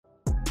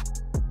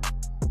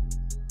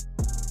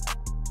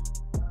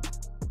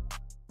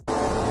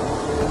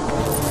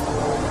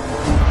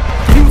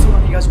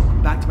Hey guys,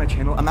 welcome back to my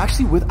channel. I'm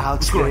actually with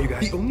Alex today. What's going on, you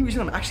guys? The only reason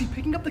I'm actually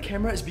picking up the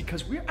camera is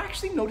because we're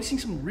actually noticing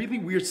some really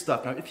weird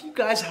stuff. Now, if you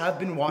guys have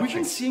been watching, we've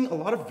been seeing a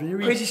lot of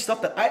very crazy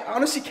stuff that I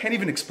honestly can't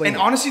even explain.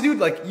 And honestly, dude,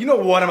 like, you know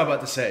what I'm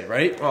about to say,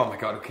 right? Oh my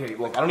god, okay.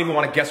 Like, I don't even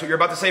want to guess what you're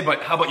about to say,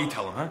 but how about you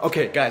tell him, huh?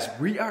 Okay, guys,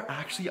 we are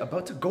actually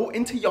about to go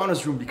into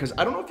Yana's room because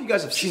I don't know if you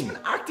guys have seen. She's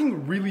been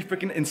acting really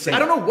freaking insane. I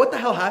don't know what the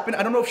hell happened.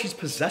 I don't know if she's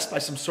possessed by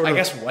some sort of, I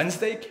guess,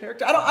 Wednesday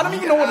character. I don't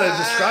even know what to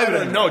describe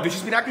it. No, dude,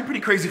 she's been acting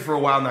pretty crazy for a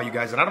while now, you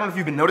guys. And I don't know if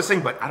you've been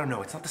noticing, but I don't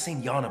know. It's not the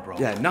same Yana, bro.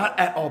 Yeah, not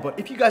at all. But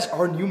if you guys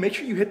are new, make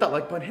sure you hit that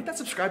like button, hit that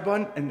subscribe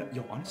button, and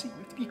yo, honestly, we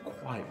have to be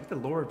quiet. We have to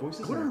lower our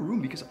voices. Go to her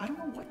room because I don't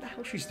know what the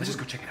hell she's doing. Let's just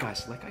go check it out.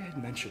 Guys, like I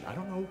had mentioned, I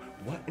don't know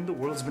what in the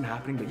world has been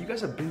happening, but you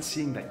guys have been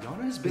seeing that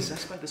Yana has been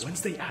possessed by this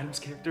Wednesday Addams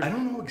character. I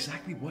don't know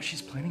exactly what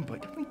she's planning, but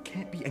it definitely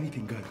can't be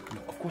anything good.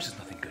 No, of course it's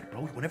nothing good,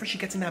 bro. Whenever she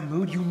gets in that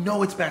mood, you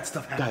know it's bad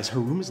stuff happening. Guys, her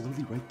room is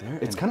literally right there.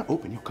 It's kind of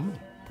open. Yo, come on.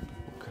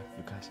 Okay,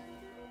 you guys.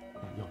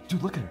 Yo,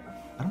 dude, look at her.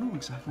 I don't know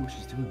exactly what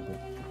she's doing, but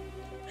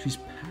she's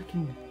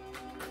packing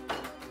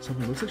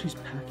something. It looks like she's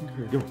packing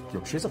her.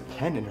 Yo, she has a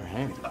pen in her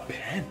hand. A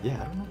pen? Yeah,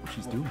 I don't know what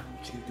she's doing.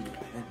 What she's doing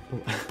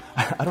with a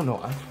pen? I don't know.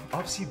 I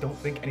obviously don't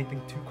think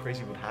anything too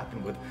crazy would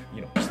happen with,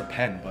 you know, just a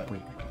pen, but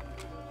wait.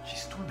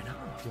 She's storming out.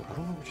 Yo, I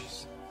don't know what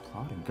she's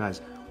plotting.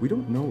 Guys, we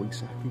don't know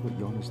exactly what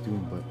Yana's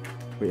doing, but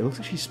wait, it looks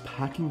like she's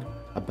packing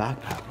a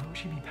backpack. Why would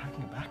she be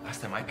packing a backpack?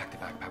 Last time I packed a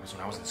backpack was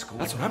when I was in school.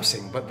 That's what I'm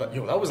saying, but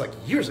yo, that was like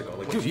years ago.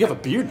 Like, dude, you have a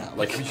beard now.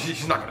 Like,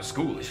 she's not going to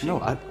school, is she? No,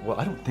 I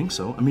don't think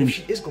so. I mean, if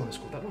she is going to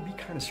school, that would be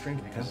kind of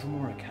strange because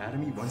Nevermore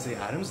Academy, Wednesday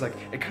Addams, like,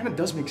 it kind of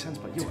does make sense,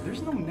 but yo,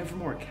 there's no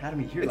Nevermore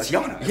Academy here. It's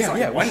like, Yana.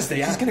 Yeah,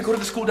 Wednesday Addams. She's going to go to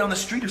the school down the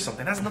street or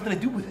something. That has nothing to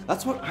do with it.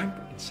 That's what I'm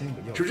freaking saying,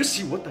 but yo, should we just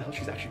see what the hell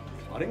she's actually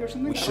plotting or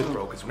something? We should,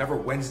 bro, because whenever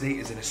Wednesday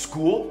is in a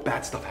school,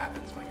 bad stuff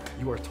happens, my guy.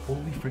 You are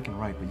totally freaking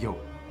right, but yo,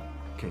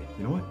 okay,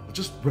 you know what? Let's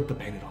just rip the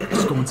paint off.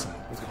 Let's go inside.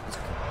 Let's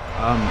go.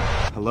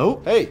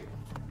 Hello? Hey,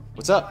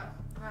 what's up?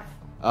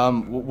 Hi.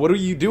 What are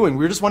you doing?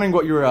 We were just wondering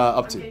what you were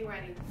up to. I'm getting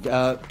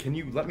ready. Can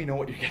you let me know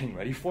what you're getting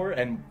ready for?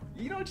 And,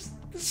 you know, just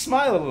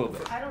smile a little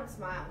bit. I don't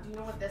smile. Do you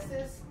know what this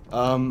is?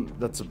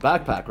 That's a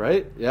backpack,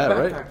 right? Yeah,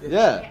 Backpack, right? yeah.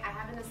 Yeah. Okay, I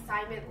have an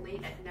assignment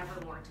late at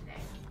Nevermore today.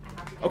 I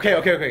have to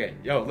get Okay.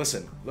 Yo,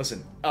 listen.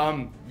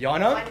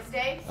 Yana?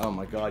 Wednesday? Oh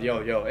my god,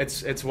 yo,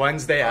 it's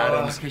Wednesday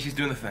Addams. Okay, she's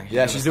doing the thing.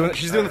 Yeah, she's doing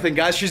the thing,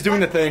 guys. She's doing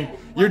the thing.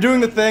 You're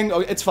doing the thing. Oh,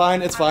 it's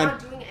fine. I'm not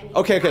doing anything.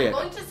 Okay. I'm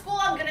going to school.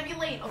 I'm gonna be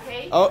late.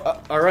 Okay. Oh,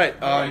 all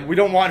right. We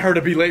don't want her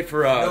to be late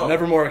for No.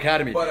 Nevermore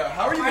Academy. But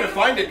how are you Why going to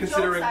are find it making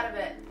considering... jokes out of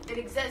it? It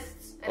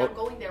exists, and I'm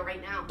going there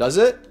right now. Does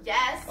it?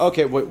 Yes.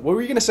 Okay. What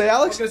were you gonna say, I was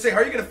Alex? going to say, how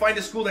are you going to find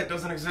a school that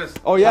doesn't exist?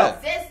 Oh yeah. It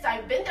exists.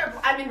 I've been there.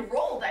 I'm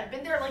enrolled. I've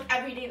been there like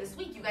every day this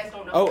week. You guys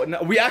don't know. Oh,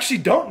 no, we actually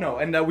don't know,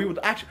 and we would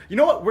actually. You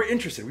know what? We're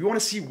interested. We want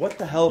to see what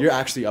the hell you're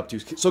actually up to.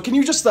 So can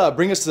you just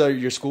bring us to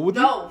your school with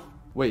you? No.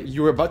 Wait,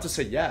 you were about to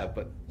say yeah,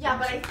 but. Yeah,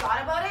 but I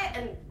thought about it,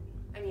 and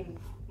I mean,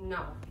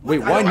 no. Wait,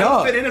 why I don't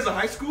not? fit in as a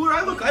high schooler.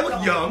 I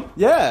look young.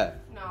 Yeah.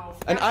 No.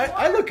 And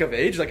I look of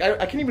age. Like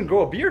I can't even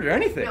grow a beard or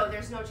anything. No,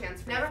 there's no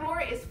chance.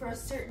 Nevermore is for a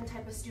certain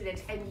type of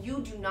student, and you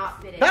do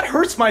not fit in. That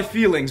hurts my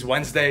feelings,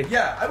 Wednesday.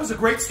 Yeah, I was a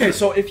great Okay, student.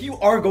 so if you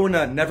are going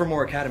to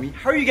Nevermore Academy,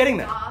 how are you getting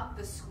there?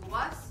 The school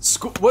bus.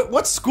 School?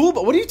 What school?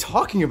 But what are you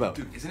talking about?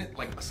 Dude, isn't it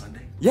like a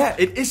Sunday? Yeah,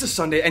 it is a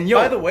Sunday. And yo,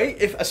 by the way,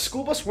 if a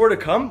school bus were to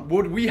come,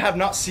 would we have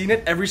not seen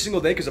it every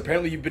single day? Because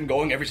apparently you've been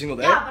going every single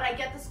day. Yeah, but I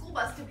get the school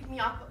bus to pick me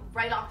up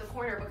right off the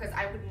corner because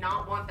I would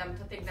not want them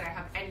to think that I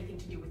have anything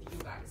to do with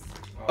you guys.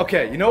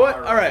 Okay, you know what?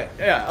 All right.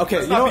 Yeah. Okay.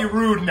 Let's you not know be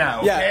rude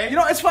now. Yeah. Okay? You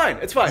know, it's fine.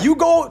 It's fine. You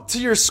go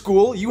to your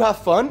school. You have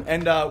fun,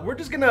 and we're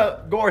just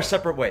gonna go our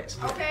separate ways.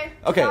 Okay.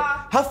 Okay.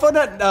 Have fun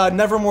at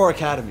Nevermore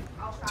Academy.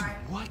 I'll try.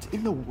 What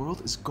in the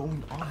world is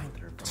going on?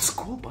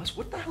 School bus?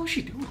 What the hell is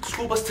she doing?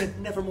 School bus to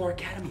Nevermore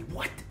Academy.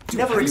 What? Dude,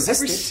 Never have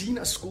existed. you ever seen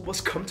a school bus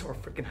come to our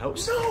freaking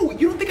house? No,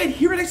 you don't think I'd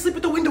hear it? I'd sleep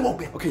with the window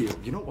open. Okay,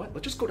 you know what?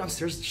 Let's just go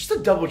downstairs just to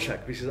double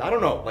check because I don't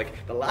know.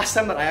 Like the last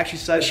time that I actually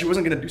said she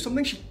wasn't gonna do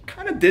something, she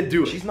kind of did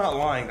do it. She's not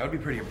lying. That would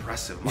be pretty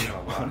impressive.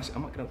 Honestly,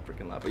 I'm not gonna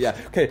freaking lie. But yeah.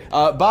 Okay.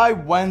 Bye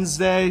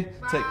Wednesday.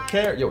 Bye. Take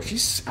care. Yo,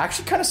 she's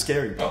actually kind of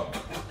scary. Bro,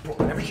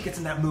 Whenever she gets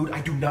in that mood,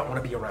 I do not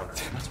want to be around her.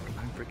 that's what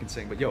I'm freaking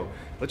saying. But yo,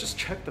 let's just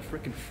check the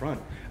freaking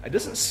front. It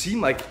doesn't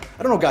seem like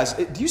I don't know, guys.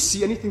 Do you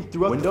see anything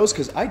throughout the windows?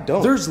 Because I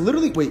don't. There's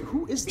literally. Wait,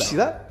 who is that? See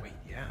that? Wait,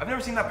 yeah. I've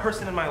never seen that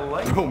person in my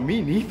life. Bro,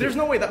 me neither. There's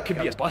no way that could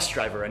be a bus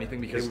driver or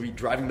anything because they would be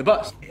driving the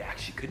bus. It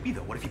actually could be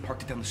though. What if he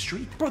parked it down the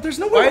street? Bro, there's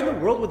no way in the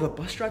world would a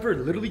bus driver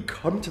literally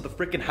come to the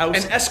freaking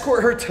house and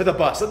escort her to the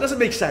bus. That doesn't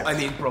make sense. I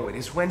mean, bro, it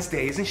is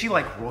Wednesday. Isn't she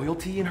like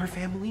royalty in her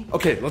family?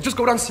 Okay, let's just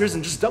go downstairs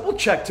and just double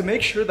check to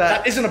make sure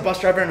that isn't a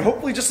bus driver and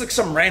hopefully just like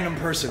some random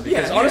person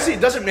because Yeah, honestly yeah.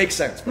 it doesn't make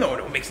sense. No,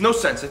 it makes no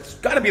sense. It's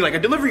got to be like a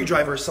delivery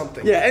driver or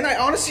something. Yeah, and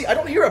I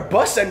don't hear a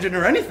bus engine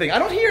or anything. I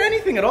don't hear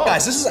anything at all.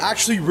 Guys, this is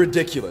actually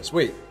ridiculous.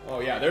 Wait. Oh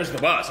yeah, there's the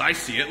bus. I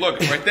see it.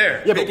 Look, it's right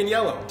there. Yeah, Big and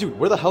yellow. Dude,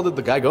 where the hell did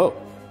the guy go?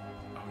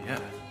 Oh yeah.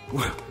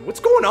 What's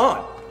going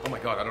on? Oh my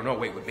god, I don't know.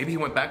 Wait, maybe he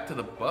went back to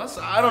the bus?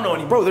 I don't know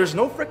anymore. Bro, there's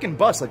no freaking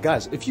bus. Like,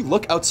 guys, if you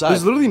look outside,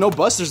 there's literally no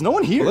bus. There's no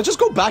one here. Well, let's just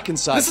go back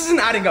inside. This isn't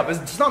adding up.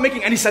 It's not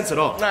making any sense at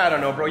all. I don't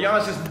know, bro.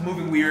 Yana's just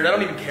moving weird. I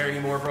don't even care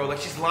anymore, bro. Like,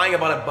 she's lying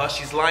about a bus.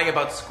 She's lying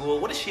about school.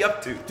 What is she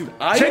up to? Dude,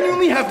 I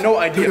genuinely have no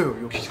idea.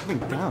 Yo, she's coming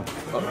down.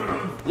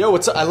 Yo,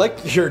 what's up? I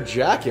like your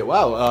jacket.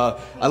 Wow.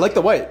 I like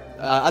the white.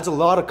 Adds a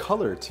lot of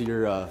color to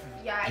your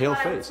pale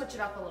face. Switch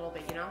it up a little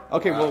bit, you know?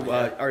 Okay, well,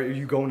 are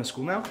you going to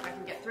school now? I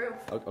can get through.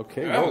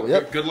 Okay, Yeah, well,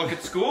 yep. Good look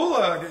at school.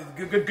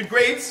 Good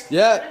grades.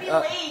 Yeah. I'm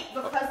gonna be late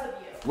because of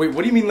you. Wait,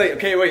 what do you mean late?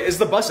 Okay, wait, is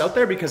the bus out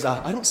there? Because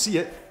I don't see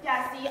it.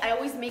 Yeah, see, I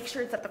always make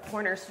sure it's at the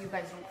corner so you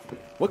guys don't.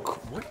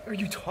 What are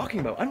you talking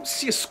about? I don't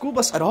see a school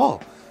bus at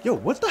all. Yo,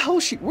 what the hell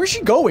is she? Where's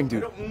she going,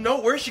 dude? I don't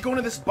know. Where is she going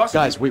to this bus?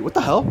 Guys, wait, what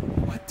the hell?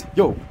 What?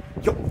 Yo.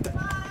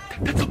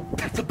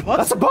 That's a bus?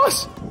 That's a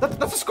bus.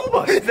 That's a school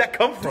bus. Where did that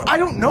come from? I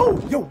don't know.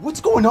 Yo, what's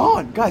going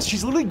on? Guys,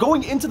 she's literally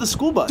going into the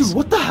school bus. Dude,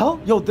 what the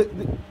hell?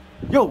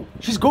 Yo,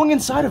 she's going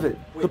inside of it.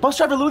 Wait. The bus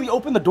driver literally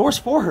opened the doors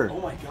for her. Oh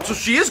my god. So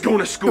she is going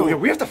to school. Yo,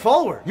 we have to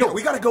follow her. Yo,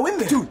 we gotta go in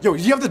there. Dude, yo,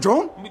 you have the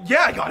drone?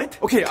 Yeah, I got it.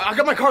 Okay, I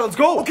got my car. Let's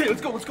go. Okay,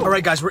 let's go. All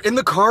right, guys, we're in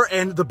the car,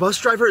 and the bus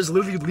driver is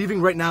literally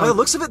leaving right now. By the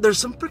looks of it, there's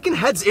some freaking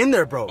heads in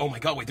there, bro. Oh my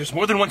god, wait, there's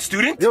more than one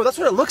student? Yo, that's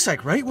what it looks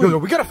like, right? Yo,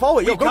 we gotta follow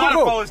it. Yo, go.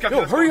 Follow this guy.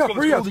 Yo, hurry up.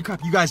 Let's go. Holy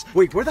crap, you guys.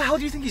 Wait, where the hell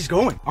do you think he's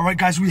going? All right,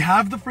 guys, we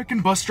have the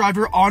freaking bus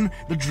driver on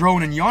the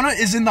drone, and Yana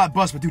is in that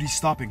bus, but dude, he's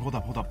stopping. Hold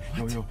up.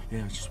 Yo,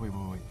 yeah, just wait.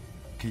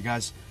 Okay,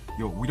 guys.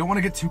 Yo, we don't want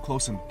to get too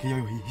close to him. Okay,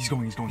 yo, he's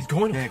going. He's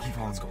going? Yeah, keep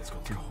following. Let's go.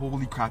 Okay,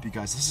 holy crap, you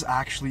guys. This is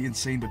actually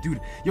insane. But dude,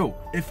 yo,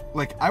 if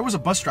like I was a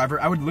bus driver,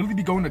 I would literally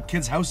be going to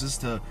kids' houses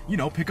to, you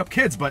know, pick up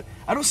kids. But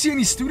I don't see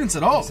any students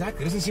at all.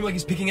 Exactly. It doesn't seem like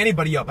he's picking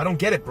anybody up. I don't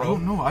get it, bro. I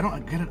don't know. I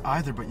don't get it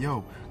either. But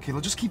yo, okay,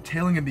 let's just keep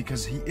tailing him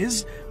because he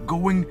is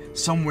going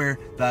somewhere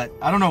that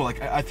I don't know.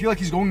 Like I feel like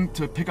he's going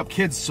to pick up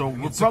kids. So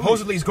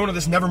supposedly he's going to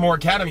this Nevermore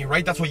Academy,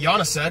 right? That's what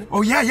Yana said.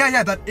 Oh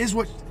yeah. That is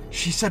what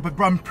she said, but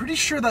bro, I'm pretty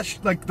sure that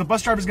like the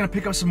bus driver's gonna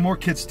pick up some more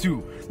kids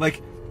too.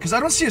 Like, cause I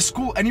don't see a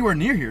school anywhere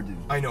near here, dude.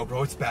 I know,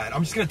 bro, it's bad.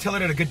 I'm just gonna tell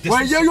it at a good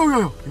distance. Wait,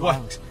 yo. What?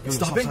 Alex,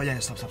 Stop. Yeah,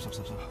 stop.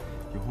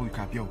 Yo, holy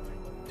crap, yo,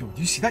 do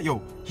you see that?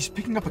 Yo, he's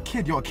picking up a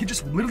kid. Yo, a kid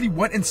just literally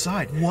went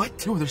inside.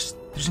 What? Yo, there's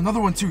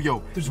another one too.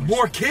 Yo, there's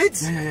more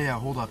kids? Yeah.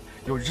 Hold up.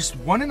 Yo, just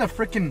one in a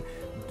freaking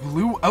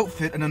blue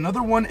outfit and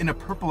another one in a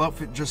purple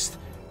outfit just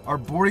are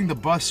boarding the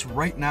bus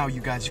right now, you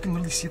guys. You can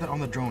literally see that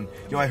on the drone.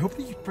 Yo, I hope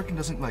that he freaking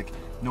doesn't like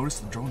notice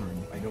the drone or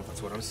anything. I know,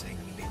 that's what I'm saying.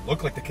 I mean, they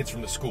look like the kids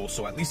from the school,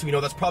 so at least we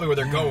know that's probably where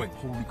they're going.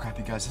 Holy crap,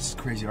 you guys, this is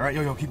crazy. All right,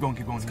 yo, keep going.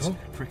 Let's He's go.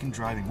 freaking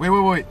driving.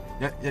 Wait.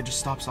 Yeah, just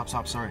stop.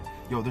 Sorry.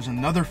 Yo, there's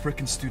another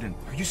freaking student.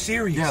 Are you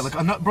serious? Yeah,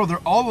 like, bro, they're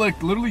all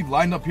like literally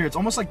lined up here. It's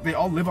almost like they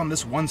all live on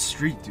this one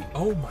street, dude.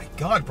 Oh my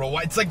god, bro.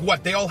 It's like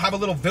what? They all have a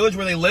little village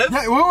where they live?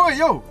 Yeah, wait,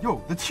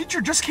 yo, the teacher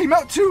just came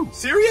out too.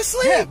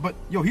 Seriously? Yeah, but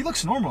yo, he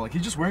looks normal. Like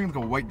he's just wearing like a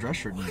white dress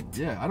shirt. What?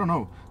 Yeah, I don't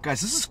know.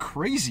 Guys, this is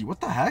crazy. What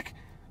the heck?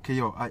 Okay,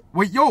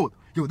 yo,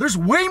 there's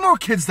way more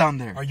kids down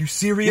there. Are you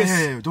serious?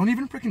 Yeah, don't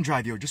even freaking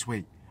drive, yo. Just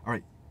wait. All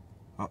right.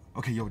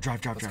 Okay, yo,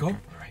 drive. Let's go. All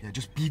right. Yeah,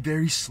 just be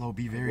very slow.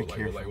 Be very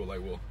careful. I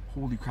will.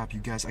 Holy crap, you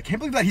guys. I can't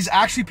believe that he's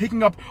actually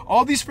picking up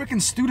all these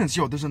freaking students.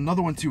 Yo, there's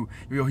another one too.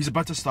 Yo, he's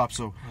about to stop,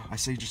 so I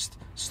say just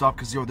stop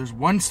because, yo, there's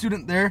one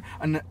student there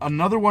and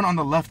another one on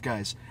the left,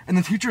 guys. And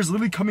the teacher is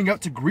literally coming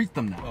out to greet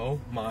them now.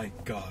 Oh my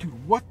god.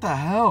 Dude, what the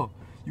hell?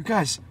 You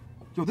guys,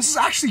 yo, this is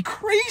actually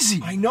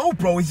crazy. I know,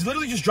 bro. He's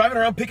literally just driving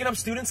around picking up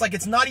students like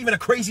it's not even a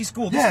crazy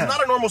school. This is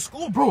not a normal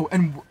school, bro.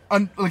 And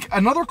like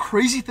another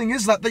crazy thing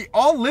is that they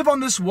all live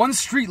on this one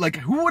street. Like,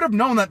 who would have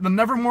known that the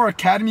Nevermore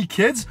Academy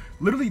kids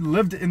literally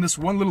lived in this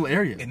one little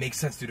area? It makes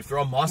sense, dude. If they're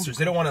all monsters,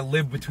 they don't want to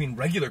live between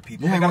regular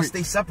people. They gotta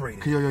stay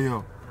separated. Okay,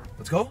 yo.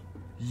 Let's go?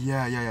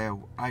 Yeah.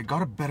 I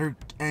got a better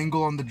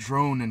angle on the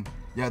drone, and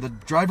yeah, the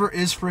driver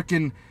is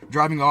freaking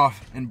driving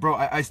off. And bro,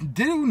 I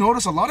did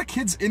notice a lot of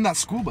kids in that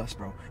school bus,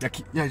 bro.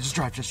 Yeah, just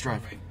drive.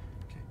 Right. Okay.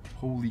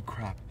 Holy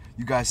crap.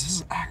 You guys, this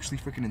is actually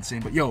freaking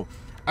insane. But yo,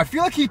 I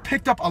feel like he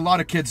picked up a lot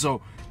of kids,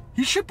 so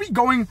he should be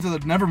going to the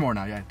Nevermore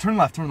now. Yeah, turn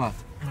left. All right,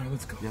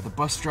 let's go. Yeah, the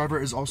bus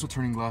driver is also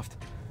turning left.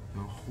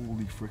 Yo,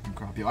 holy freaking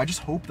crap. Yo, I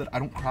just hope that I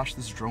don't crash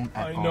this drone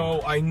at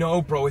all. I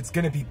know, bro. It's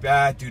gonna be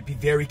bad, dude. Be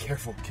very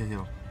careful. Okay,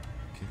 yo.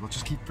 Let's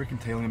just keep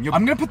freaking tailing him. Yo,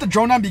 I'm gonna put the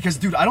drone on because,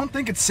 dude, I don't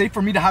think it's safe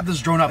for me to have this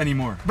drone up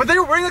anymore. But they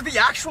were wearing like the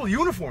actual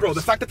uniforms. Bro,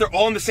 the fact that they're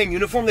all in the same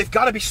uniform, they've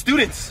got to be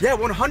students. Yeah,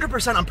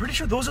 100%. I'm pretty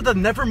sure those are the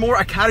Nevermore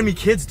Academy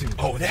kids, dude.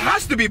 Oh, it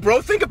has to be,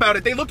 bro. Think about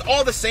it. They looked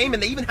all the same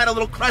and they even had a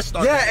little crest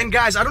on them. Yeah, and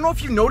guys, I don't know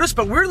if you noticed,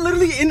 but we're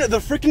literally in the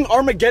freaking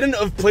Armageddon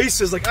of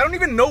places. Like, I don't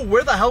even know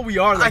where the hell we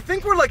are. Like, I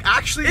think we're like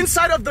actually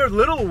inside of their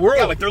little world.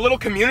 Yeah, like their little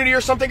community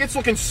or something. It's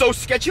looking so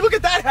sketchy. Look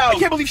at that house. I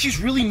can't believe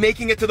she's really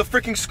making it to the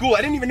freaking school.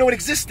 I didn't even know it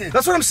existed.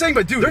 That's what I'm saying,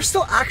 but dude, they're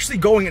still actually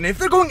going, and if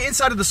they're going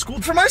inside of the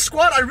school, for my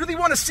squad, I really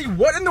want to see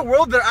what in the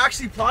world they're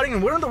actually plotting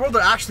and what in the world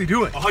they're actually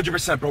doing.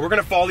 100%, bro. We're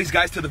gonna follow these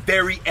guys to the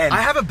very end.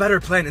 I have a better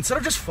plan. Instead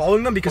of just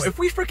following them, because if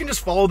we freaking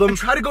just follow them and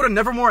try to go to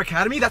Nevermore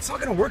Academy, that's not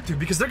gonna work, dude,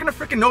 because they're gonna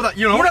freaking know that,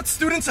 you know, we're not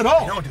students at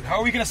all. No, dude, how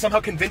are we gonna somehow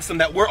convince them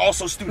that we're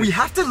also students? We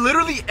have to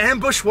literally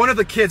ambush one of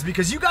the kids,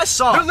 because you guys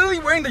saw, they're literally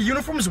wearing the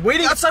uniforms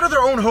waiting outside of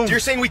their own homes. You're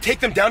saying we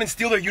take them down and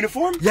steal their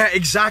uniform? Yeah,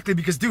 exactly,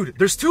 because dude,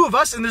 there's two of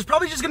us and there's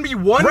probably just gonna be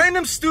one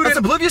random student that's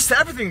oblivious to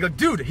everything. Like,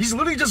 dude, he's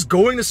literally just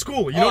going to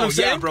school. You know what I'm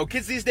saying? Yeah, bro.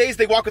 Kids these days,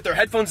 they walk with their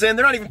headphones in.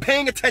 They're not even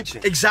paying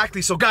attention.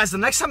 Exactly. So guys, the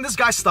next time this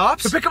guy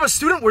stops to pick up a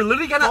student, we're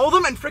literally gonna follow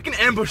them and freaking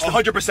ambush them.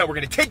 100%. We're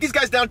gonna take these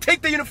guys down,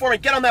 take the uniform,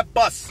 and get on that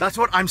bus. That's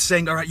what I'm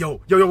saying. All right, yo,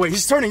 wait,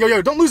 he's turning.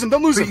 Yo, don't lose him,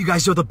 don't lose him. You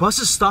guys, yo, the bus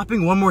is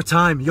stopping one more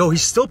time. Yo,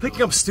 he's still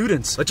picking up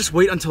students. Let's just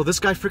wait until this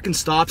guy freaking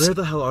stops. Where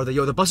the hell are they?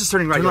 Yo, the bus is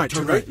turning right.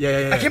 Turn right.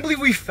 Yeah. I can't believe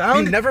we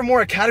found the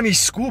Nevermore Academy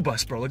school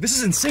bus, bro. Like, this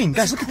is insane.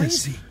 Guys, look at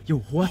this. Yo,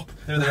 what?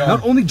 There they are.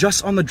 Not only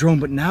just on the drone,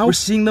 but now we're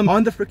seeing them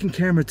on the freaking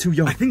camera too.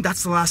 Yo, I think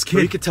that's the last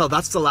kid. You can tell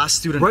that's the last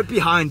student. Right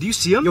behind. Do you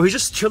see him? Yo, he's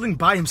just chilling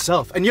by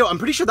himself. And yo, I'm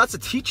pretty sure that's a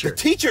teacher. The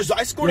teacher's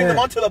escorting them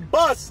onto the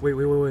bus.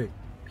 Wait.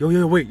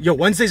 Yo,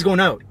 Wednesday's going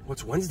out.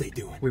 What's Wednesday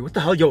doing? Wait, what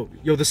the hell? Yo,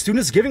 the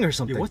student's giving her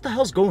something. Yo, what the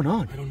hell's going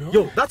on? I don't know.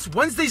 Yo, that's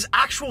Wednesday's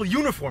actual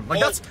uniform. Like,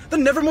 that's the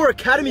Nevermore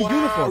Academy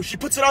uniform. She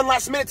puts it on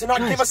last minute to not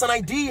give us an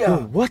idea. Yo,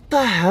 what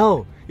the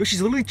hell? Yo,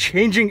 she's literally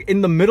changing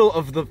in the middle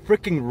of the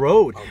freaking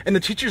road, and the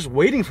teacher's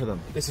waiting for them.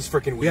 This is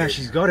freaking weird. Yeah,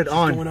 she's got it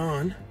on. What's going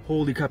on?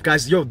 Holy crap,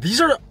 guys. Yo,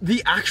 these are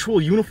the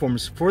actual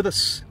uniforms for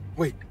this.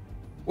 Wait.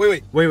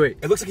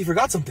 It looks like he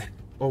forgot something.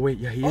 Oh, wait,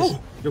 yeah, he is.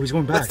 Yo, he's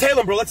going back. Let's tail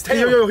him, bro. Let's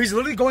tail him. Yo, he's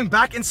literally going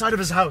back inside of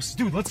his house.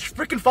 Dude, let's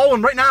freaking follow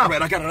him right now. All right,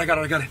 I got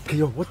it. Okay,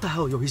 yo, what the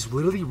hell? Yo, he's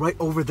literally right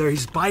over there.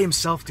 He's by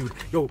himself, dude.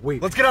 Yo,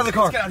 wait. Let's get out of the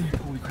car. Let's get out of here.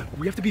 Holy crap.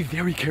 We have to be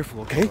very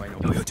careful, okay?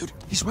 Yo, dude.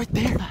 He's right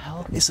there. What the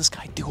hell is this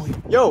guy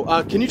doing? Yo,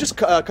 can you just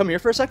come here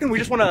for a second? We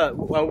just want to,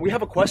 we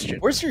have a question.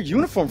 Where's your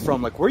uniform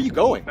from? Like, where are you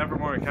going?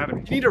 Nevermore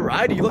Academy. You need a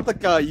ride? You look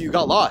like you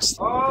got lost.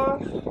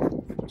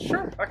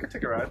 Sure, I could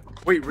take a ride.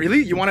 Wait,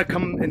 really? You want to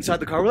come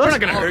inside the car with us? We're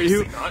not gonna hurt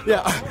you.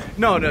 Yeah.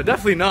 No,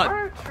 definitely not.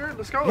 Alright, sure,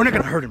 let's go. We're not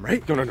gonna hurt him,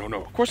 right?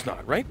 No. Of course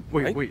not, right?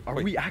 Wait.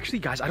 Are we actually,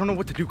 guys? I don't know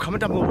what to do.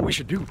 Comment down below what we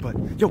should do. But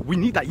yo, we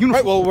need that uniform.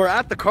 Right. Well, we're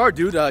at the car,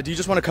 dude. Do you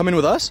just want to come in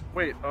with us?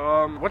 Wait.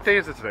 What day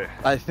is it today?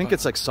 I think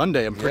it's like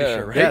Sunday. I'm pretty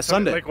sure. Right? Yeah,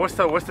 Sunday. Like, what's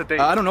the date?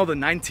 I don't know, the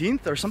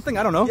 19th or something.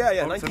 I don't know.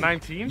 Yeah. It's the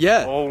 19th.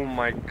 Yeah. Oh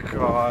my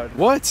god.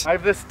 What? I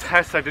have this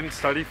test I didn't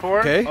study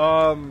for. Okay.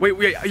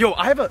 Wait. Yo,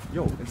 I have a.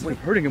 Yo, instead of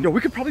hurting him, yo,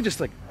 we could probably just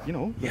like, you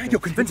know. Yeah. Yo,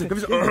 convince him.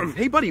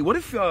 Hey, buddy. What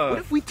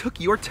if we took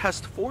your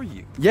test for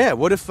you? Yeah.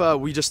 What if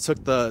we just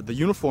took the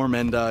uniform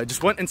and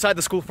just went inside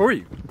the school for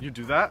you? You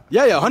do that?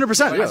 Yeah.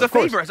 100%. As a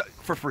favor,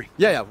 for free.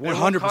 Yeah. 100%. It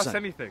won't cost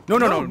anything.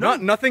 No.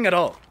 Nothing at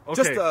all.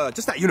 Okay.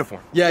 Just that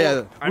uniform.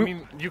 Yeah. I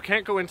mean, you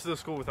can't go into the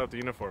school without the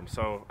uniform,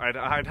 so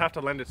I'd have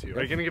to lend it to you.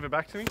 Are you gonna give it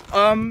back to me?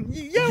 Yeah.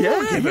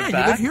 We'll give it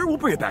back. You live here, we'll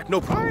bring it back. No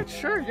problem. Alright,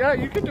 sure. Yeah,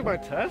 you can do my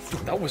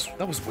test. That was easy.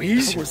 That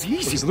was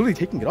easy. He's literally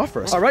taking it off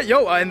for us. All right,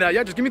 yo, and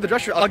yeah, just give me the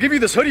dress shirt. I'll give you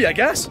this hoodie, I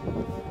guess.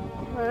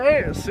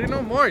 Hey, see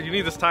no more. You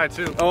need this tie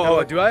too.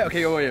 Oh, do I?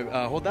 Okay, wait,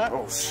 hold that.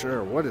 Oh,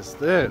 sure. What is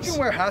this? You can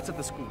wear hats at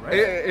the school, right?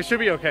 It should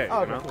be okay.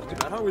 Oh, you know?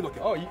 How are we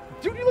looking? Oh,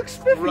 dude, you look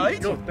spiffy. Right?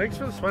 Yo, thanks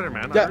for the sweater,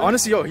 man. Yeah,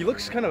 honestly, yo, he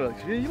looks kind of,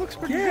 he looks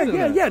pretty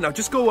good. Yeah. Now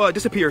just go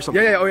disappear or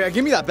something. Yeah.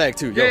 Give me that bag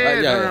too. No.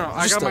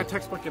 I got my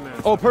textbook in there.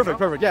 Oh,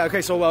 perfect. Yeah,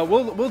 okay, so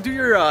we'll do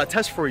your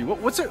test for you.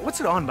 What's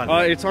it on, by the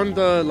way? It's on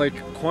the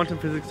quantum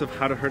physics of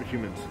how to hurt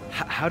humans.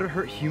 How to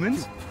hurt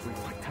humans?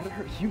 How to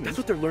hurt humans? That's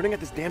what they're learning at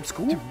this damn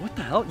school? Dude, what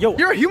the hell? Yo,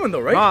 you're a human though,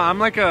 right? Nah, I'm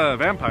like a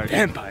vampire.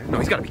 Vampire? No,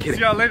 he's gotta be kidding. See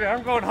y'all later.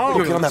 I'm going home.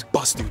 Yo, get on that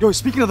bus, dude. Yo,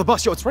 speaking of the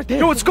bus, yo, it's right there.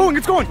 Yo, it's going.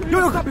 Yo, let's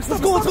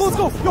go.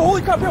 Yo,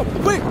 holy crap, yo.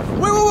 Wait.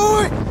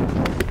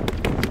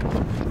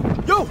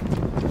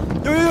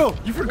 Yo,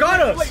 you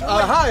forgot us.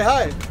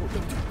 Hi.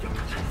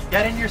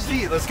 Get in your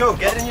seat. Let's go.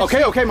 Get in your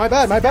seat. Okay, my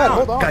bad.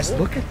 Hold on. Guys,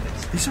 look at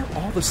this. These are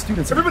all the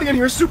students. Everybody in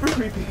here is super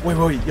creepy.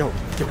 Wait, yo.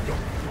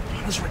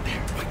 Hannah's right there.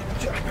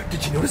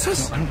 Did you notice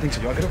us? No, I don't think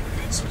so. Yo, I gotta 100%.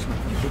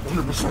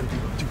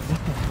 Dude, what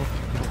the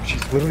hell?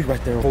 She's literally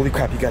right there. Holy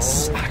crap, you guys.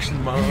 This is actually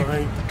my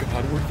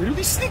God, we're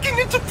literally sneaking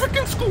into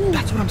freaking school.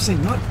 That's what I'm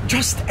saying. Not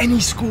just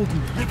any school,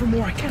 dude.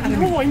 Nevermore Academy.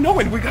 I know,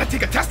 and we gotta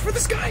take a test for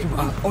this guy.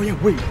 Oh yeah,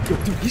 wait. Yo,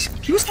 dude,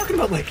 he was talking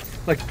about like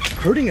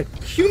hurting a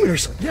human or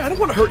something. Yeah, I don't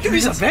want to hurt you.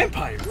 He's a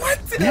vampire. What?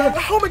 Yeah.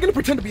 How am I gonna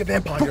pretend to be a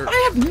vampire? Bro,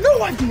 I have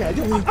no idea.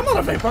 I'm not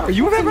a vampire. Are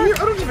you a vampire? I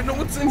don't even know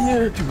what's in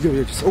here. Dude,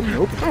 yo, just open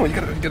it. Oh, you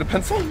gotta get a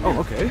pencil? Oh,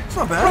 okay. It's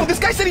not bad. Bro, this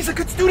guy said he's a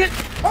good student.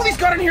 All he's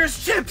got in here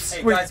is chips.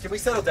 Hey, guys, can we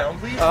settle down,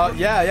 please?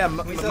 Yeah.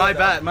 My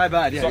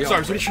bad. Yeah. I'm sorry.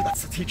 I'm pretty sure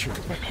that's the teacher.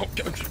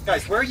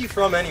 Guys, where are you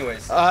from,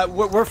 anyways?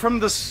 We're from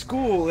the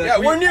school. Yeah,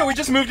 we're new. We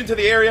just moved into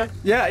the area.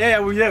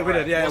 Yeah, we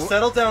did. Yeah. Well,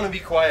 settle down and be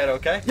quiet,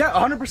 okay? Yeah,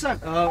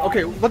 100%.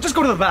 Okay, let's just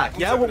go to the back.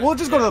 Yeah, we'll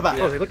just go to the back.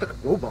 Oh, they look like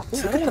robots.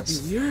 Look at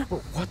that beer.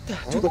 What the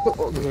hell? Dude,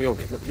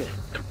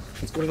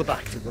 let's go to the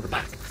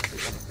back.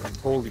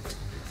 Holy.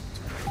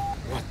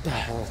 What the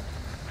hell?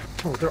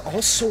 Bro, they're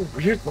all so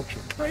weird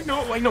looking. I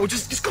know.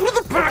 Just go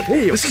to the back.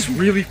 Hey, this is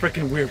really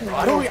freaking weird, bro.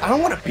 I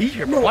don't want to be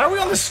here, bro. Why are we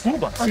on the school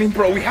bus? I mean,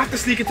 bro, we have to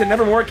sneak into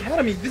Nevermore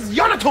Academy.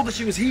 Yana told us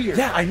she was here.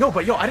 Yeah, I know,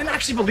 but yo, I didn't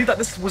actually believe that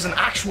this was an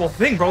actual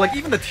thing, bro. Like,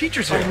 even the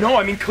teachers here. I know.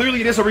 I mean,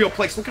 clearly it is a real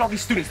place. Look at all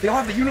these students. They all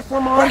have the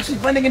uniform on. We're actually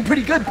blending in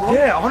pretty good, bro.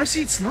 Yeah,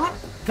 honestly, it's not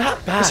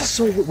that bad. This is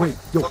so... Wait,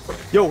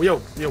 yo,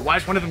 why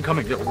is one of them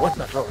coming? Yo, what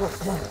the hell?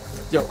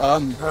 Yo,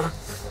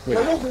 wait,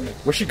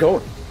 where's she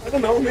going? I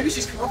don't know. Maybe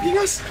she's copying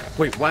us?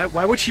 Wait,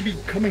 why would she be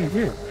coming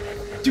here?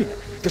 Dude,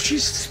 does she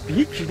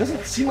speak? She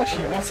doesn't seem like she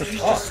wants to talk.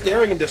 She's just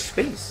staring into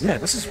space. Yeah,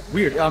 this is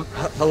weird.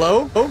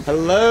 Hello? Oh,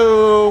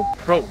 hello?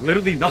 Bro,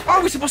 literally nothing.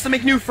 Are we supposed to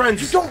make new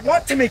friends? You don't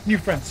want to make new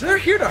friends. They're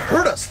here to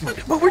hurt us,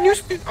 dude. But we're new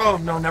students. Oh,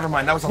 no, never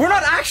mind. That was We're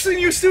not actually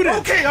new students.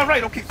 Okay, all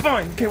right, okay,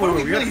 fine. Okay, what are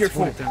we really here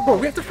for? Bro,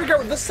 we have to figure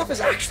out if this stuff is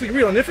actually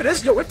real, and if it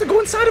is, yo, we have to go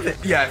inside of it.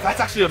 Yeah, if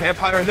that's actually a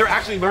vampire and they're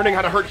actually learning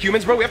how to hurt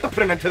humans, bro, we have to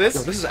put an end to this.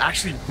 Yo, this is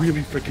actually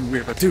really freaking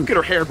weird, but dude. Look at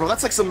her hair, bro.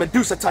 That's like some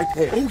Medusa type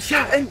hair. Oh,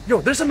 yeah, and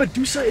yo, there's a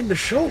Medusa in the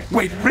show.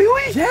 Wait,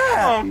 really?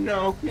 Yeah. Oh,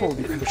 no.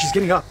 Holy crap, she's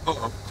getting up.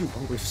 Dude,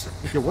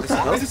 yo, what the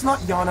hell? As it's not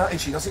Yana and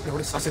she doesn't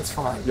notice us, it's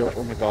fine. Yo,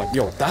 oh my god.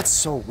 Yo, that's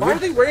so weird. Why are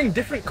they wearing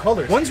different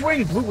colors? One's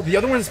wearing blue, the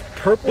other one's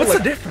purple. What's the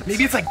difference?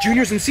 Maybe it's like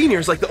juniors and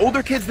seniors, like the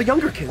older kids, the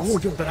younger kids. Oh,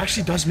 yo, that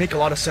actually does make a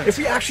lot of sense. If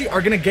we actually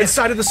are gonna get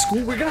inside of the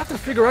school, we're gonna have to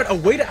figure out a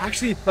way to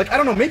actually, like, I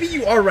don't know, maybe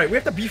you are right. We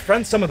have to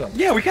befriend some of them.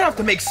 Yeah, we kind of have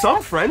to make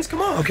some friends.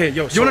 Come on. Okay,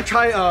 yo, You want to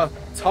try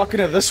talking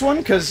to this one?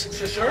 Because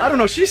Sure. I don't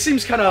know, she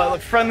seems kind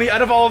of friendly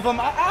out of all of them.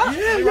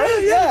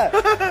 Yeah.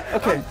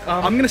 Okay,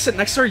 I'm gonna sit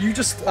next to her. You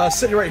just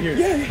sit right here.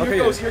 Yeah, here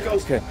goes.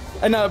 Okay.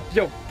 And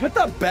yo, put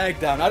that bag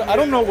down. I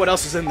don't know what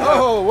else is in there.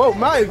 Oh, whoa,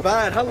 my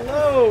bad.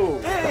 Hello.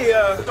 Hey,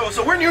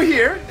 so we're new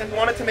here and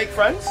wanted to make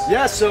friends?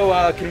 Yeah. So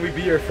can we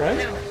be your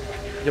friend?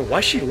 Yo, why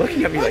is she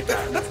looking at me like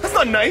that? That's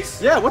not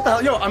nice. Yeah. What the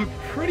hell? Yo, I'm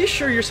pretty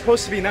sure you're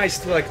supposed to be nice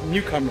to like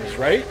newcomers,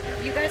 right?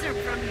 You guys are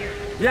from here.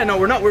 Yeah. No,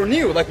 we're not. We're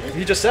new. Like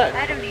he just said.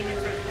 I don't need new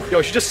friends.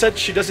 Yo, she just said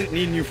she doesn't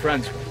need new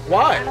friends.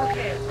 Why? I'm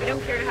okay. We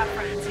don't care to have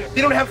friends here.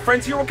 They don't have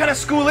friends here? What kind of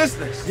school is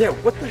this? Yeah,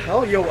 what the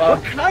hell? Yo,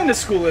 what kind of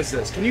school is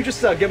this? Can you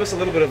just give us a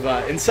little bit of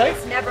insight?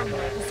 It's Nevermore,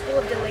 the school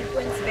of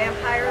delinquents,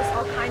 vampires,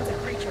 all kinds of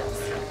creatures.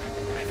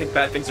 I think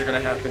bad things are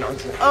gonna happen,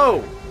 Andreas.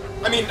 Oh!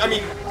 I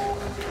mean,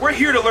 we're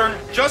here to learn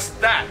just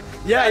that.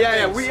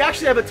 Yeah. We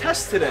actually have a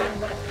test today.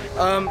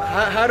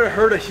 How to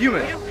hurt a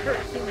human. We don't hurt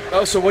humans.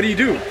 Oh, so what do you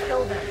do? We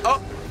kill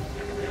them.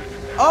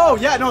 Oh,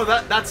 yeah, no,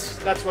 that's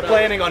what I'm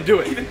planning on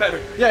doing. Even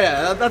better.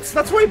 Yeah,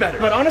 that's way better.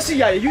 But honestly,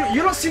 yeah,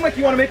 you don't seem like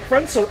you want to make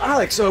friends, so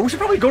Alex, we should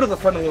probably go to the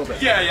front a little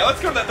bit. Yeah,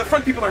 let's go. The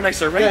front people are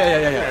nicer, right?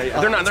 Yeah.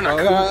 They're not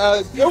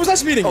cool. It was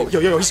us meeting. Oh,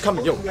 yo, he's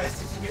coming, yo. You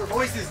guys, keep your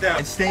voices down.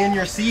 And stay in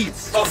your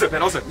seats. I'll sit,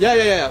 man, I'll sit.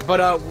 Yeah.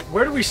 But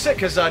where do we sit?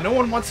 Because no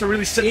one wants to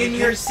really sit In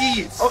your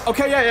seats. Oh,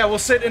 okay, yeah, we'll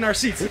sit in our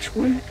seats. Which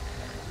one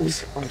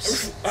is our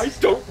seat? I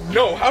don't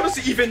know. How does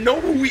he even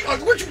know who we are?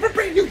 We're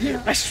brand new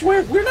here. I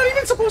swear, we're not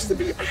even supposed to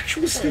be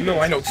actual students. No,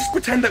 I know. Just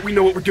pretend that we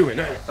know what we're doing.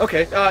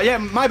 Okay, yeah,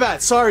 my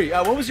bad. Sorry.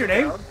 What was your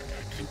name?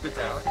 Keep it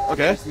down.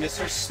 Okay.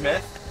 Mr.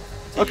 Smith,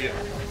 to you.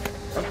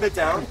 Keep it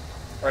down,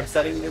 or I'm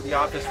setting you to the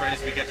office right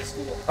as we get to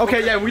school.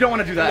 Okay, yeah, we don't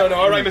want to do that. No,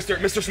 all right,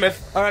 Mr.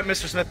 Smith. All right,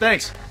 Mr. Smith,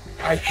 thanks.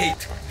 I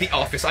hate the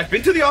office. I've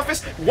been to the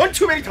office one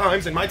too many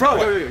times in my Bro, time.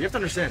 yo, you have to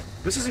understand.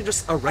 This isn't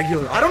just a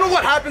regular. I don't know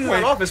what happens in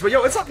that office, but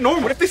yo, it's not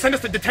normal. What if they send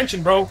us to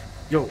detention, bro?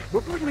 Yo,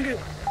 what are we gonna get?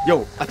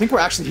 Yo, I think we're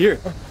actually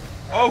here.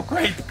 Oh,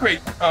 great.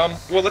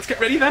 Well, let's get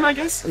ready then, I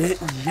guess.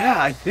 Yeah,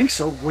 I think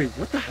so. Wait,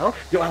 what the hell?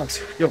 Yo,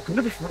 Alex, come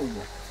to the front with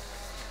me.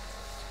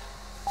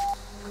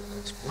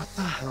 What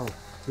the hell?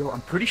 Yo,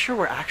 I'm pretty sure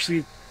we're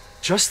actually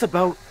just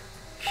about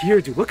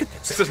here, dude. Look at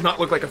this. This does not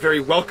look like a very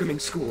welcoming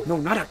school. No,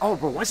 not at all,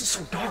 bro. Why is it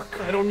so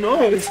dark? I don't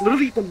know. It's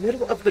literally the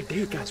middle of the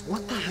day, guys.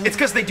 What the hell? It's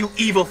because they do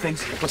evil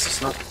things. Plus,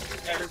 it's not.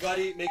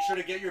 Everybody, make sure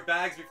to get your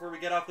bags before we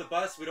get off the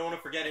bus. We don't want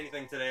to forget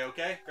anything today,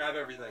 okay? Grab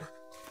everything.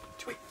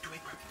 Do it,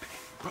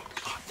 bro.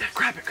 Oh, yeah,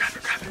 grab it.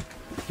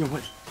 Yo,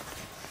 what?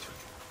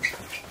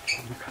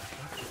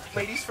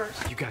 Ladies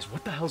first. You guys,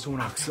 what the hell's going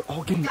on? They're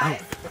all getting out.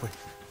 Wait.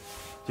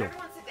 Yo,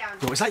 Everyone sit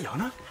down. is that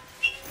Yana?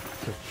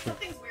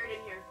 Something's weird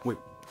in here. Wait,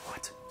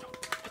 what? Yo,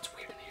 what's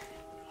weird in here?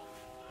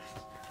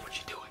 What's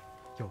she doing?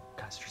 Yo,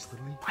 guys, she's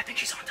literally. I think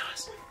she's onto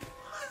us.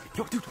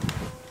 Yo, dude.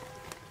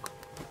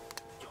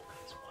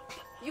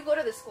 You go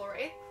to this school,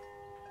 right?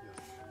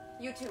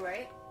 You too,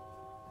 right?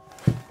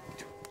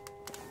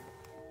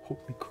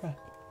 Holy crap.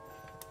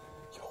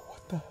 Yo,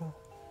 what the hell?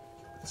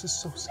 Yo, this is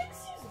so sick. This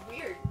is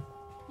weird.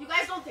 You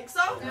guys don't think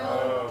so?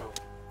 No.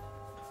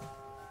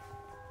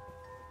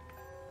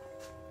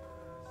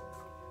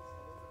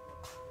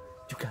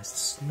 You guys,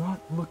 this is not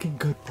looking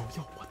good, bro.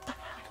 Yo, what the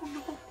hell? I don't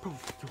know, bro.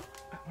 Yo,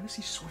 I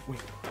honestly swear. Wait,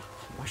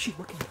 why is she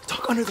looking at me?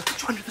 Talk under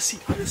the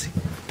seat. Yo,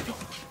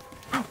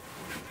 bro.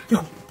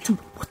 Yo, dude,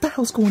 what the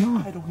hell's going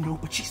on? I don't know,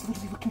 but she's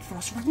literally looking for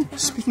us right now.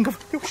 Speaking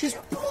of, yo, she's.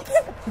 Yo,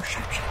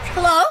 shut.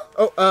 Hello?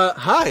 Oh,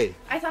 hi.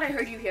 I thought I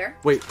heard you here.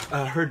 Wait,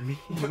 heard me?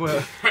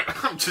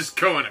 I'm just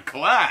going to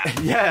class.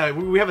 Yeah,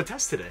 we have a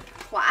test today.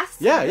 class?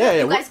 Yeah.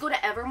 You guys go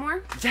to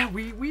Evermore? Yeah,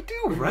 we do,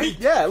 right?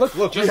 Yeah, look,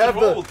 we have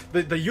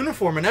the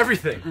uniform and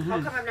everything.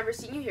 How come I've never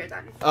seen you here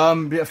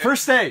then? Yeah,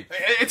 first day.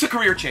 It's a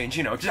career change,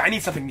 you know. I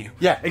need something new.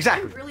 Yeah,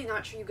 exactly. I'm really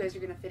not sure you guys are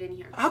gonna fit in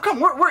here. How come?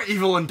 We're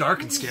evil and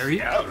dark and scary.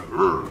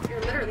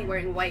 You're literally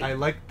wearing white. I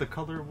like the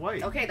color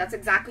white. Okay, that's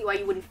exactly why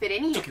you wouldn't fit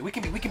in here. Okay, we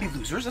can be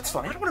losers. That's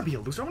fine. I don't want to be a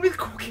loser. I want to be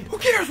the cool kid. Who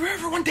cares? We're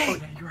everyone day. Oh,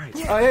 yeah, you're right.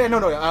 Yeah,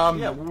 no.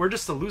 Yeah, we're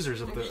just the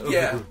losers of the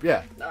group.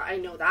 Yeah. I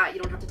know that.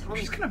 You don't have to tell me.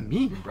 She's kind of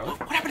mean, bro.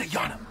 What happened to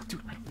Yana?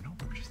 Dude, I don't know.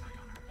 We're just not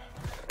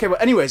gonna. Okay, well,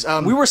 anyways,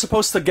 we were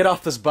supposed to get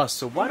off this bus,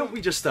 so why don't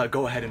we just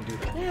go ahead and do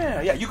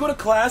that? Yeah. You go to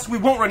class, we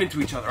won't run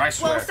into each other. I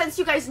swear. Well, since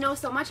you guys know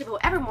so much about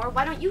Evermore,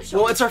 why don't you show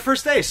Well, me? it's our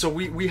first day, so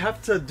we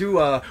have to do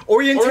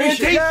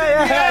orientation.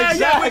 Yeah,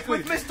 exactly.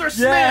 with Mr. Smith.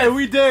 Yeah,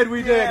 we did.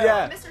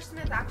 Yeah. Mr.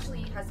 Smith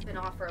actually has been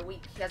off for a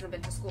week. He hasn't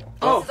been to school.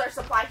 Oh. This is our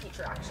supply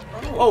teacher, actually.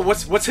 Oh,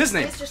 what's his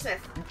name? Mr. Smith.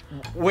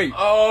 Wait.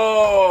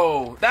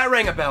 Oh, that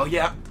rang a bell.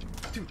 Yeah.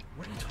 Dude,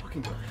 what are you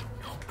talking about?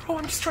 Bro,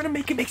 I'm just trying to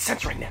make it make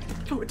sense right now.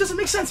 Yo, it doesn't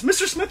make sense.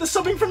 Mr. Smith is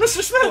subbing for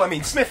Mr. Smith. Well, I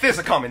mean, Smith is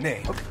a common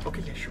name.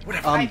 Okay, yeah, sure,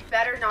 whatever. I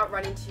better not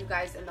run into you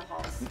guys in the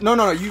halls.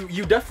 No,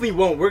 you definitely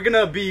won't. We're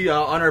gonna be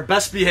on our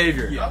best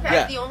behavior. Okay,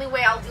 Yeah. the only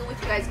way I'll deal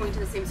with you guys going to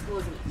the same school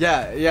as me.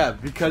 Yeah,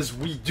 because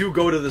we do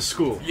go to the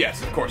school.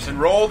 Yes, of course.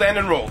 Enrolled and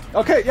enrolled.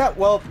 Okay,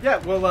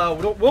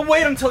 we'll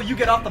wait until you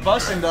get off the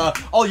bus and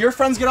all your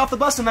friends get off the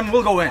bus and then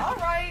we'll go in.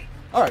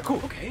 All right,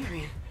 cool. Okay, I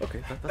mean,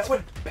 Okay, that that's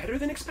went better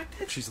than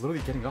expected. She's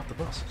literally getting off the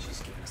bus. She's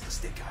giving us the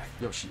stick guy.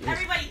 Yo, she is.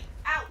 Everybody,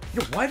 out!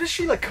 Yo, why does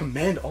she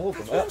command all of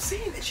them? That's what I'm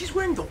saying. And she's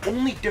wearing the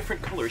only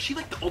different color. Is she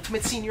like the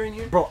ultimate senior in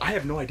here? Bro, I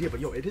have no idea, but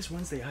yo, it is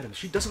Wednesday Addams.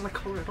 She doesn't like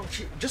color at all.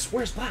 She just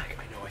wears black.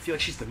 I know. I feel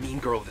like she's the mean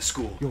girl of the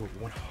school. Yo,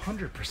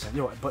 100%.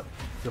 Yo, but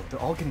they're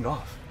all getting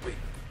off. Wait,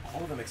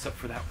 all of them except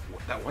for that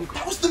one girl.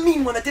 That was the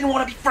mean one that didn't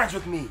want to be friends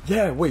with me.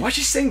 Yeah, wait. Why is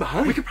she staying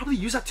behind? We could probably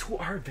use that to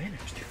our advantage.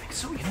 Do you think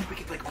so? You think we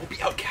could all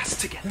be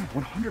outcasts together?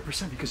 Yeah,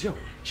 100%. Because yo,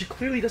 she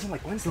clearly doesn't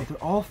like Wednesday.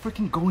 They're all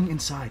freaking going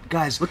inside.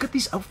 Guys, look at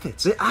these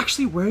outfits. They're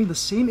actually wearing the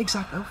same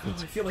exact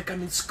outfits. I feel like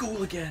I'm in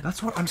school again.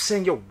 That's what I'm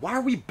saying. Yo, why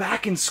are we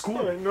back in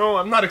school? I know.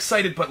 I'm not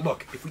excited, but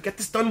look, if we get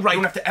this done right,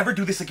 we don't have to ever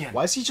do this again.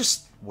 Why is he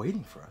just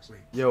waiting for us?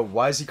 Yo,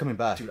 why is he coming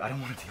back? Dude, I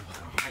don't want to deal with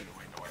him. I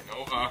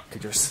know.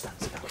 Could you sit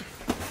down?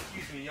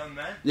 Excuse me, young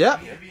man. Yeah?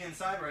 You need to be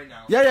inside right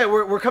now. Yeah,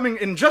 we're coming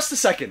in just a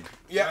second.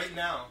 Yeah. Right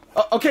now.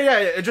 Okay,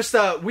 yeah, just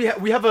we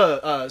have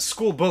a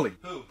school bully.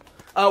 Who?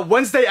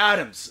 Wednesday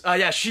Addams.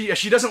 Yeah,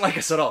 she doesn't like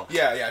us at all.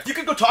 Yeah. If you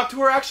could go talk to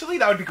her, actually,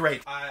 that would be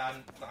great.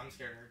 I'm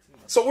scared of her too.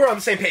 So we're on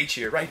the same page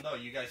here, right? No,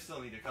 you guys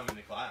still need to come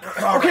into class.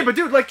 Okay, but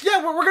dude,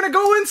 we're gonna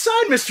go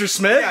inside, Mr.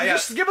 Smith. Yeah.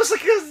 Just give us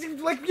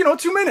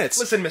 2 minutes.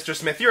 Listen, Mr.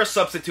 Smith, you're a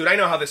substitute. I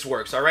know how this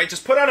works, all right?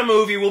 Just put on a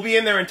movie. We'll be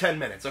in there in 10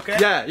 minutes, okay?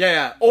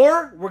 Yeah.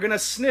 Or we're gonna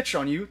snitch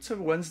on you to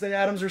Wednesday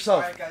Addams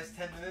herself. Alright guys,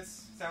 10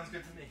 minutes sounds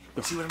good to me.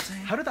 You see what I'm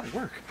saying? How did that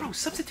work? Bro,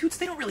 substitutes,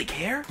 they don't really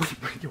care.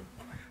 Wait, yo,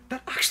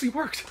 that actually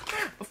worked.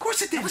 Yeah, of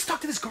course it did. Let's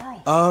talk to this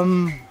girl.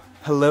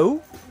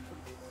 Hello?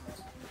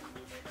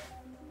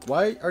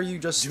 Why are you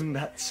just doing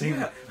that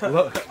same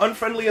look?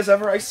 Unfriendly as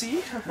ever, I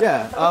see.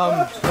 Yeah,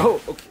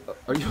 oh, okay.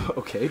 Are you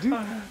okay, dude?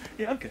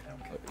 Yeah, I'm good.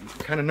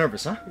 Kind of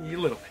nervous, huh? A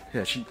little bit.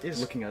 Yeah, she is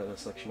looking at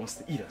us like she wants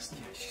to eat us.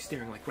 Yeah, she's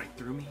staring like right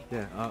through me.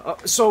 Yeah,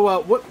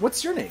 so,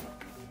 what's your name?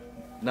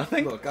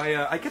 Nothing? Look,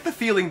 I get the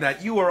feeling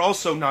that you are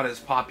also not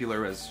as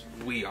popular as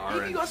we are.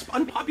 Maybe us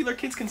unpopular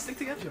kids can stick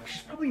together. Yo,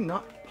 she's probably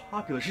not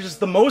popular. She's just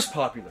the most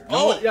popular.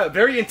 Oh! Yeah,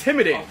 very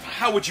intimidating.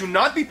 How would you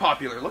not be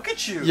popular? Look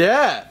at you.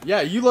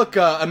 Yeah, you look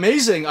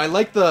amazing. I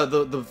like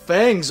the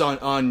fangs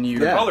on you.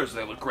 The colors,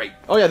 they look great.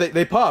 Oh yeah,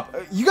 they pop.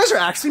 You guys are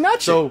actually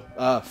matching.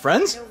 So,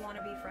 friends? I don't want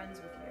to be friends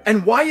with you.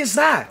 And why is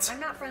that? I'm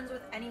not friends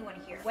with anyone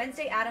here.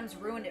 Wednesday Addams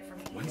ruined it for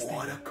me.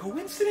 What a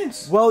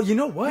coincidence. Well, you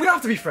know what? We don't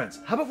have to be friends.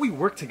 How about we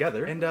work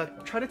together and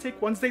try to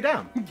take Wednesday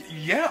down?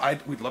 Yeah,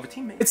 we'd love a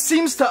teammate. It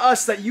seems to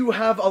us that you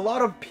have a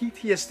lot of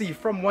PTSD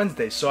from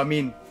Wednesday, so I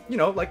mean, you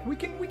know, like we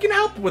can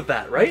help with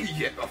that, right?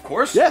 Yeah, of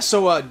course. Yeah.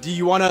 So, do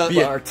you want to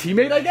be our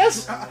teammate? I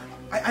guess.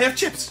 I have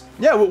chips.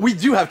 Yeah, well, we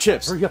do have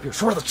chips. Hurry up, here.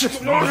 Show her the chips.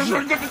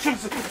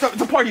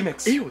 The party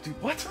mix. Ew,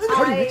 dude. What?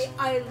 Party mix?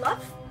 I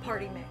love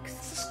party mix.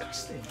 It's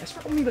disgusting. That's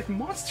for only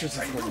monsters.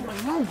 I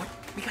know, but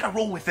we gotta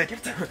roll with it. Give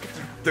it to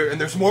her. And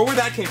there's more where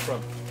that came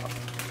from.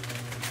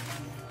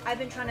 I've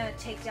been trying to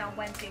take down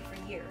Wednesday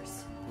for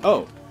years.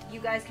 Oh. You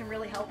guys can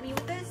really help me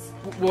with this?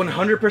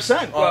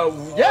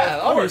 100%. Yeah,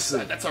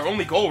 obviously. That's our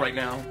only goal right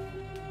now.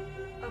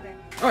 Okay.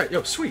 All right,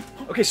 yo, sweet.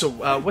 Okay, so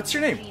what's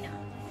your name? Gina.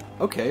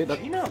 Okay,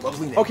 Gina,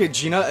 lovely name. Okay,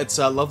 Gina, it's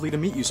lovely to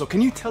meet you. So,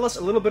 can you tell us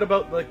a little bit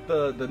about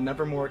the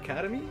Nevermore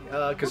Academy?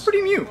 Cause we're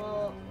pretty new.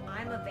 Well,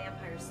 I'm a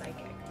vampire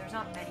psychic. There's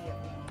not many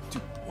of me.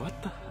 Dude,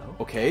 what the hell?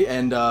 Okay,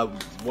 and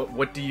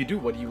what do you do?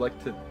 What do you like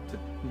to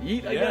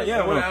eat? I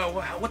guess?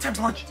 What time's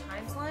lunch?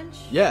 Time's lunch?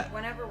 Yeah.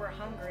 Whenever we're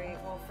hungry.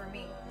 Well, for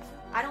me,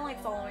 I don't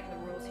like following the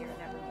rules here at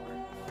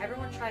Nevermore.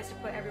 Everyone tries to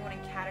put everyone in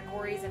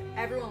categories, and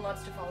everyone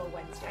loves to follow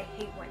Wednesday. I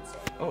hate Wednesday.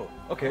 Oh,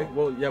 okay.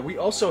 Well, yeah, we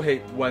also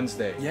hate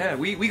Wednesday. Yeah,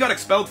 we got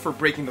expelled for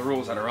breaking the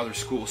rules at our other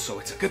school, so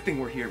it's a good thing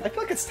we're here. I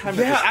feel like it's time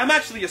to Yeah, I'm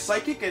actually a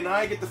psychic, and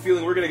I get the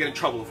feeling we're gonna get in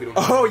trouble if we don't.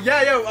 Oh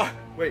yeah.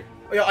 Wait.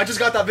 Yo, I just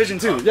got that vision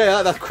too.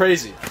 Yeah, that's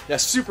crazy. Yeah,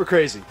 super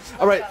crazy.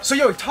 All right. So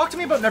yo, talk to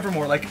me about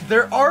Nevermore. Like,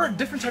 there are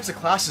different types of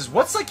classes.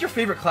 What's like your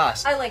favorite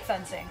class? I like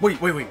fencing. Wait,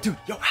 dude.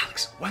 Yo,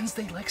 Alex.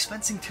 Wednesday likes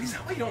fencing too. Is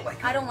that why you don't like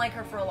her? I don't like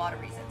her for a lot of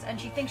reasons, and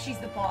she thinks she's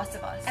the boss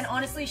of us. And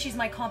honestly, she's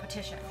my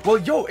competition. Well,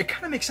 yo, it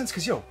kind of makes sense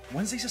because yo,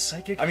 Wednesday's a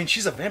psychic. I mean,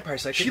 she's a vampire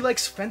psychic. She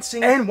likes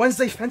fencing, and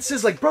Wednesday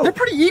fences. Like, bro, they're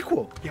pretty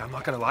equal. Yeah, I'm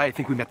not gonna lie. I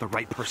think we met the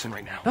right person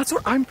right now. That's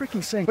what I'm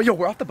freaking saying. But yo,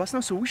 we're off the bus now,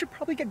 so we should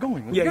probably get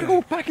going. We gotta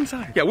go back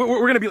inside. Yeah,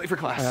 we're gonna be late for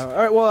class.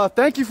 All right, well,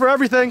 thank you for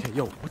everything. Okay,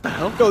 yo, what the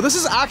hell? Yo, this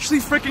is actually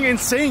freaking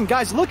insane.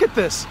 Guys, look at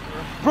this.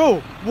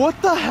 Bro,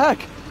 what the heck?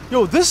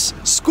 Yo, this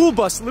school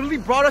bus literally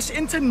brought us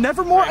into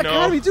Nevermore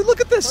Academy. Dude, look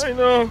at this. I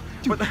know.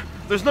 Dude. But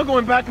there's no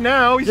going back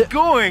now. He's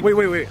going.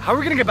 Wait. How are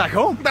we gonna get back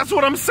home? That's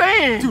what I'm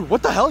saying. Dude,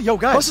 what the hell? Yo,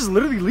 guys. Bus is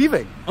literally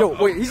leaving.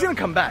 Yo, wait, he's gonna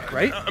come back,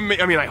 right? I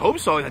mean, I hope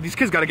so. These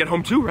kids gotta get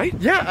home too, right?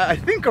 Yeah, I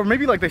think, or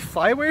maybe like they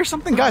fly away or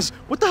something. Guys,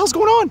 what the hell's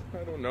going on?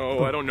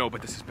 I don't know,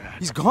 but this is bad.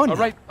 He's gone.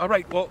 All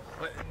right. Well,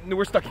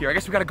 we're stuck here. I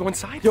guess we gotta go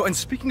inside. Yo, and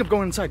speaking of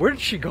going inside, where did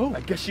she go?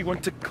 I guess she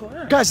went to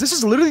class. Guys, this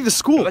is literally the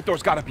school. That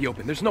door's gotta be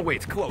open. There's no way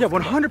it's closed. Yeah,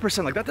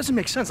 100%. Like, that doesn't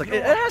make sense. Like,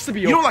 it has to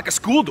be open. You don't like a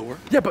school door.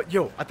 Yeah, but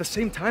yo, at the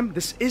same time,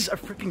 this is a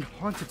freaking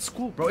haunted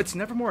school, bro. It's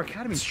Nevermore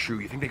Academy. It's true.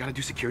 You think they gotta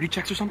do security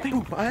checks or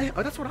something?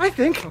 That's what I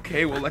think.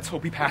 Okay, well, let's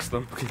hope we pass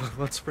them. Okay,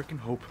 let's freaking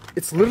hope.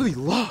 It's literally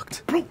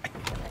locked. Bro,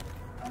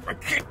 I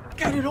can't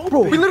get it open.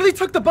 Bro, we literally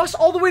took the bus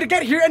all the way to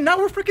get here, and now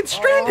we're freaking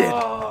stranded.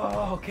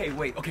 Oh, okay,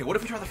 wait. Okay, what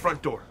if we try the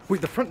front door?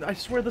 Wait, the front? I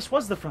swear this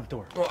was the front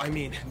door. Well, I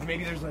mean,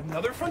 maybe there's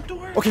another front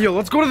door? Okay, yo,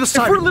 let's go to the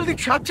side. If we're literally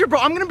trapped here, bro,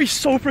 I'm gonna be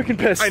so freaking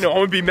pissed. I know, I'm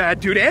gonna be mad,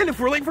 dude. And if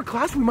we're late for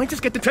class, we might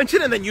just get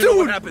detention, and then you know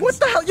what happens. What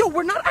the hell? Yo,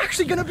 we're not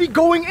actually gonna be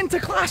going into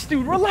class,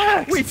 dude.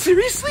 Relax. Wait,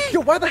 seriously?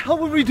 Yo, why the hell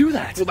would we do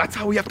that? Well, that's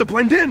how we have to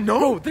blend in, no?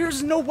 Bro,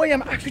 there's no way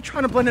I'm actually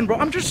trying to blend in, bro.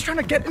 I'm just trying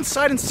to get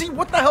inside and see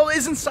what the hell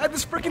is inside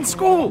this freaking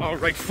school. All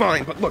right,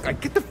 fine. But look, I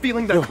get the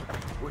feeling that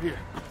we're here.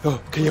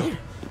 Okay,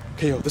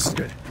 yo, this is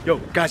good. Yo,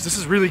 guys, this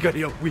is really good.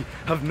 Yo, we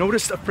have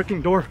noticed a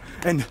freaking door,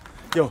 and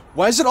yo,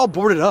 why is it all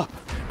boarded up?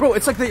 Bro,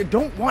 it's like they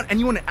don't want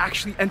anyone to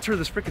actually enter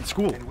this freaking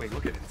school. And wait,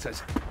 look at it. It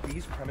says,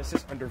 these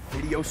premises under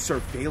video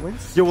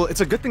surveillance. Yo, well,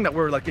 it's a good thing that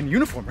we're like in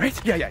uniform, right?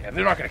 Yeah.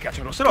 They're not gonna catch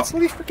us at all. It's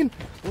really freaking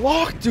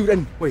locked, dude.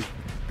 And wait,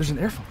 there's an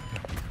earphone.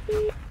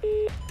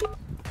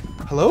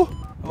 Hello?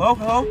 Hello?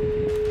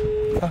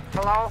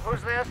 Hello,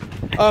 who's this?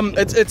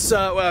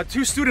 It's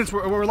two students.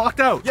 We're locked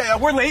out. Yeah,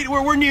 we're late.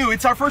 We're new.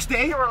 It's our first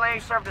day. You were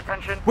late, serve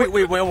detention. Wait,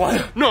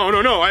 what?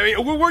 No. I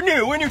mean, we're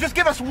new. We're new. Just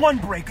give us one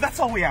break. That's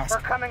all we ask.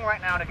 We're coming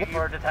right now to get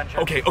your detention.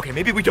 Okay.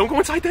 Maybe we don't go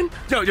inside then?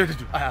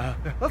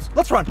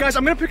 Let's run. Guys,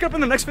 I'm gonna pick it up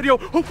in the next video.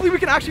 Hopefully we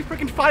can actually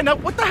freaking find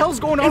out what the hell's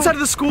going on inside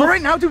of the school. But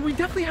right now, dude, we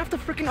definitely have to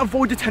freaking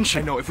avoid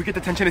detention. I know. If we get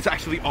detention, it's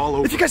actually all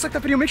over. If you guys like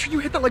that video, make sure you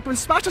hit that like button,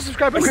 smash the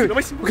subscribe button.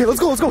 Okay,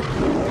 let's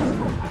go.